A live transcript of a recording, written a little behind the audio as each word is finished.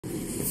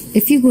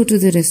If you go to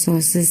the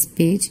resources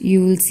page,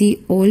 you will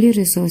see all your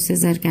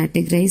resources are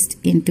categorized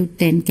into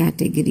 10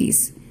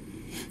 categories.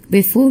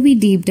 Before we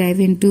deep dive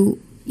into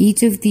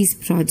each of these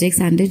projects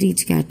under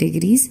each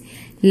categories,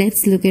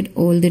 let's look at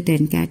all the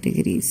 10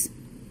 categories.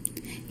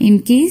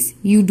 In case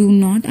you do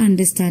not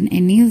understand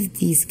any of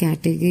these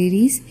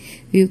categories,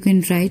 you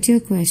can write your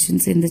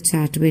questions in the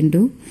chat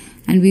window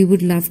and we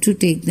would love to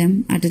take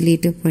them at a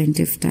later point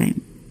of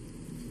time.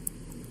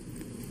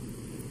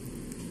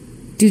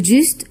 To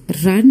just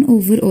run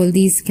over all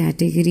these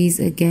categories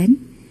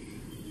again,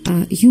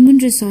 human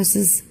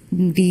resources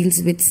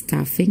deals with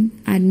staffing.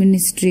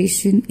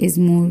 Administration is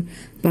more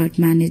about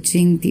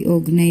managing the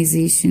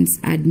organization's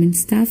admin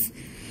staff.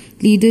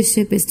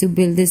 Leadership is to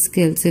build the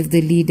skills of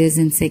the leaders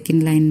in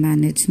second line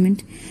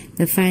management.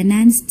 The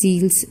finance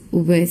deals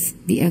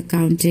with the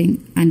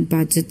accounting and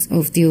budgets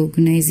of the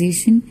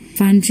organization.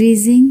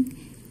 Fundraising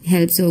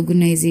helps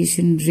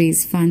organization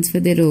raise funds for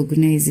their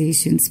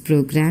organization's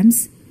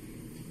programs.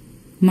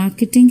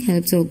 Marketing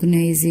helps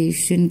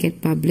organization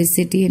get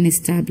publicity and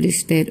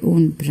establish their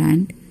own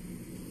brand.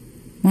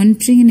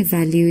 Monitoring and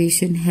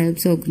evaluation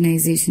helps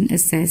organization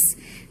assess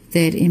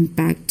their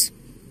impact.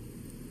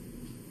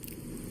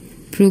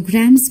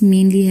 Programs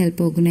mainly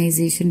help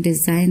organization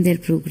design their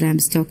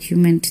programs,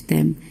 document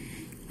them,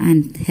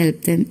 and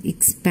help them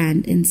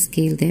expand and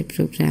scale their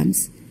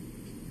programs.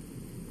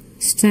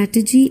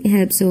 Strategy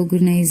helps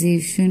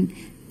organization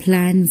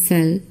plan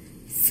well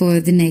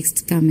for the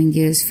next coming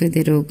years for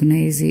their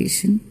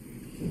organization.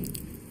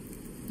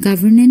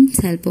 Governance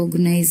help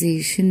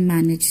organization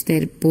manage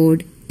their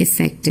board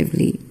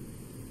effectively.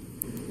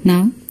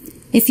 Now,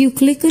 if you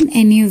click on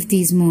any of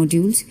these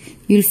modules,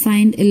 you'll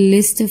find a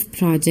list of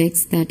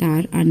projects that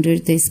are under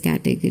this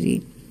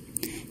category.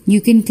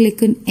 You can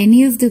click on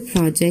any of the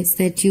projects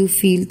that you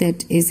feel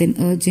that is an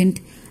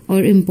urgent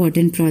or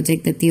important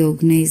project that the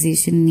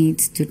organization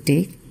needs to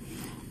take.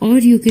 Or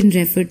you can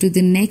refer to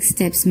the next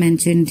steps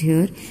mentioned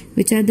here,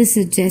 which are the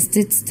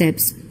suggested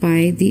steps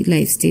by the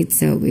Life Stage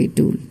Survey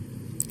tool.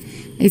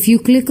 If you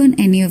click on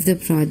any of the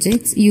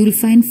projects, you will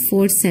find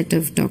 4 sets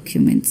of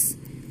documents.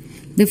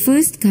 The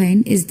first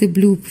kind is the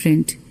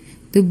blueprint.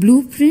 The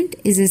blueprint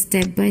is a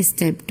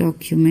step-by-step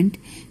document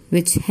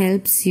which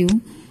helps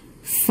you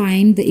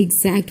find the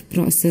exact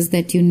process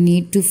that you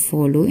need to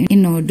follow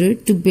in order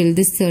to build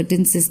a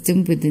certain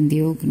system within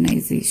the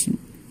organization.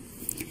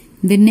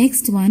 The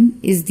next one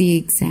is the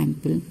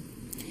example.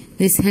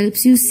 This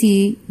helps you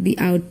see the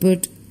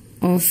output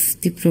of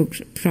the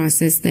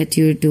process that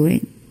you're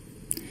doing.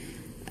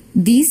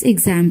 These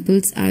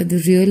examples are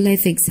the real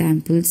life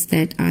examples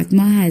that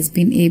Atma has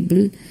been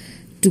able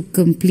to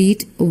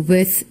complete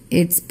with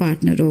its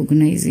partner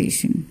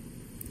organization.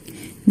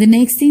 The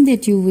next thing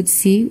that you would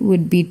see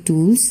would be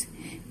tools.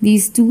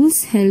 These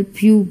tools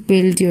help you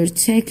build your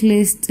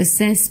checklists,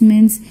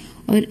 assessments,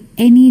 or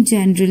any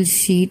general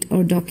sheet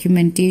or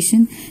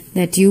documentation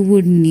that you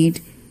would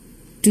need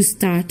to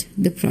start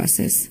the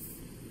process.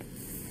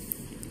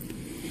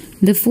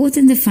 The fourth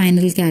and the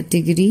final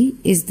category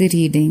is the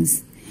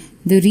readings.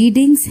 The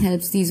readings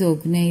helps these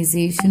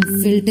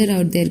organizations filter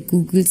out their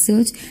Google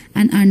search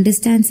and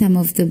understand some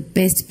of the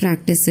best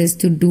practices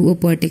to do a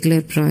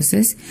particular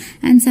process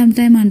and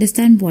sometimes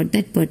understand what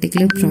that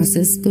particular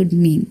process could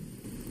mean.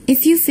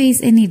 If you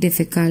face any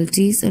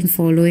difficulties on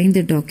following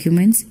the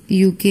documents,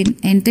 you can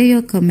enter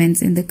your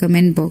comments in the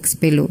comment box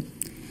below.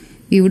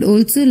 We would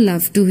also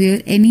love to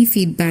hear any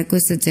feedback or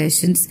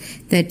suggestions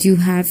that you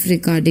have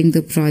regarding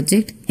the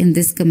project in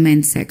this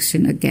comment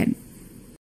section again.